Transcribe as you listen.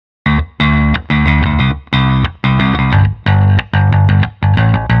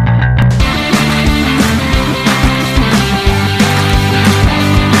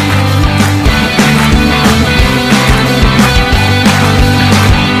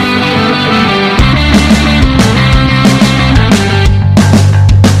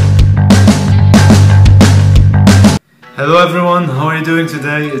everyone, how are you doing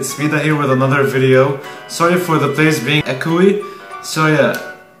today? It's Vida here with another video. Sorry for the place being echoey. So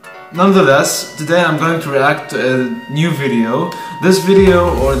yeah, nonetheless, today I'm going to react to a new video. This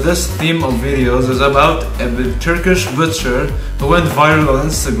video, or this theme of videos, is about a Turkish butcher who went viral on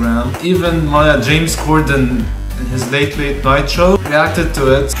Instagram. Even James Corden in his late night show reacted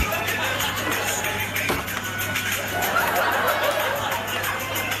to it.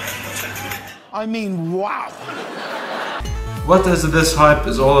 I mean, wow! What is this hype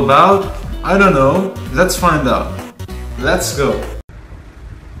is all about? I don't know. Let's find out. Let's go.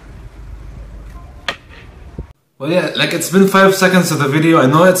 Well yeah, like it's been 5 seconds of the video. I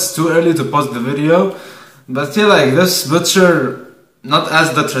know it's too early to pause the video, but yeah, like this butcher, not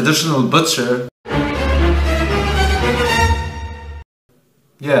as the traditional butcher.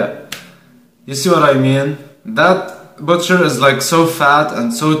 Yeah, you see what I mean? That butcher is like so fat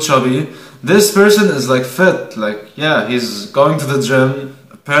and so chubby. This person is like fit, like yeah, he's going to the gym,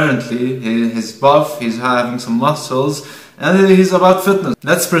 apparently, he's buff, he's having some muscles, and he's about fitness.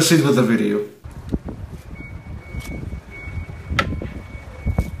 Let's proceed with the video.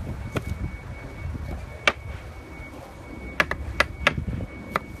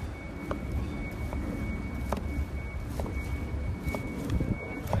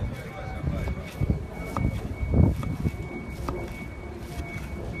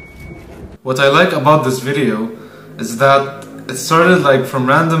 What I like about this video is that it started like from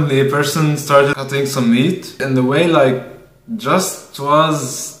randomly a person started cutting some meat and the way like just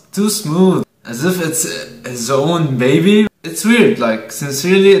was too smooth, as if it's his own baby. It's weird, like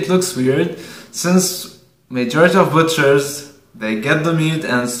sincerely it looks weird, since majority of butchers, they get the meat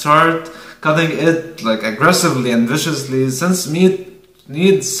and start cutting it like aggressively and viciously, since meat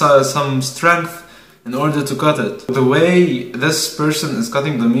needs some strength in order to cut it. The way this person is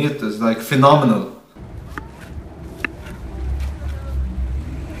cutting the meat is like phenomenal.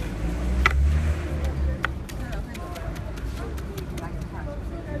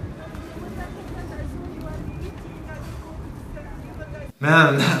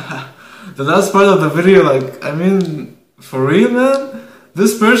 Man, the last part of the video, like, I mean, for real, man?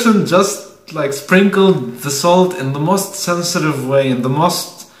 This person just like sprinkled the salt in the most sensitive way, in the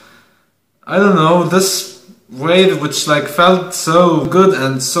most, I don't know, this way which like felt so good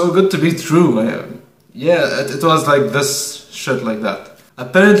and so good to be true. Yeah, it was like this shit like that.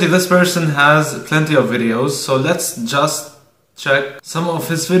 Apparently this person has plenty of videos, so let's just check some of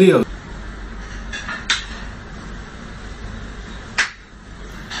his videos.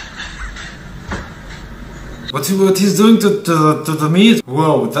 What he's doing to the meat?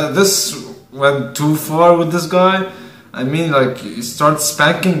 Whoa, this went too far with this guy. I mean, like, you start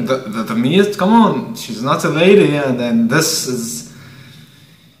spanking the meat? Come on, she's not a lady, and then this is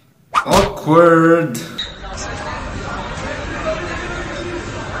awkward.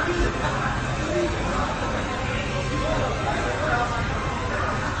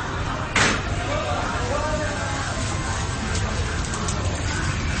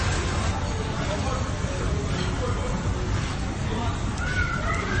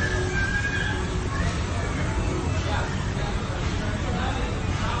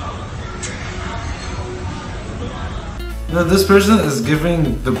 You know, this person is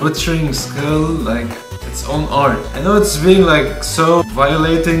giving the butchering skill like its own art. I know it's being like so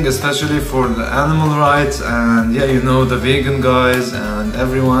violating, especially for the animal rights and yeah, you know, the vegan guys and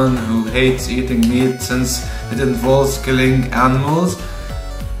everyone who hates eating meat since it involves killing animals.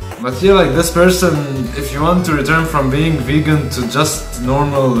 But yeah, like this person, if you want to return from being vegan to just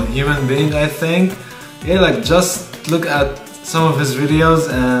normal human being, I think, yeah, like just look at some of his videos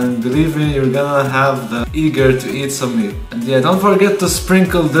and believe me, you're gonna have the eager to eat some meat. And yeah, don't forget to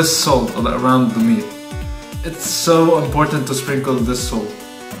sprinkle this salt around the meat. It's so important to sprinkle this salt.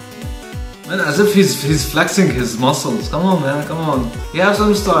 Man, as if he's flexing his muscles. Come on, man, come on. You have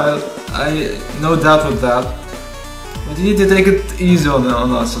some style, I no doubt with that. But you need to take it easy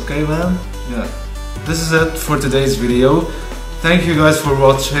on us, okay, man? Yeah. This is it for today's video. Thank you guys for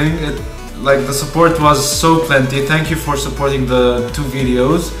watching. Like, the support was so plenty. Thank you for supporting the 2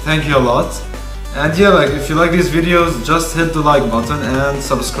 videos. Thank you a lot. And yeah, like, if you like these videos, just hit the like button and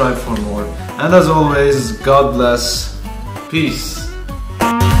subscribe for more. And as always, God bless. Peace.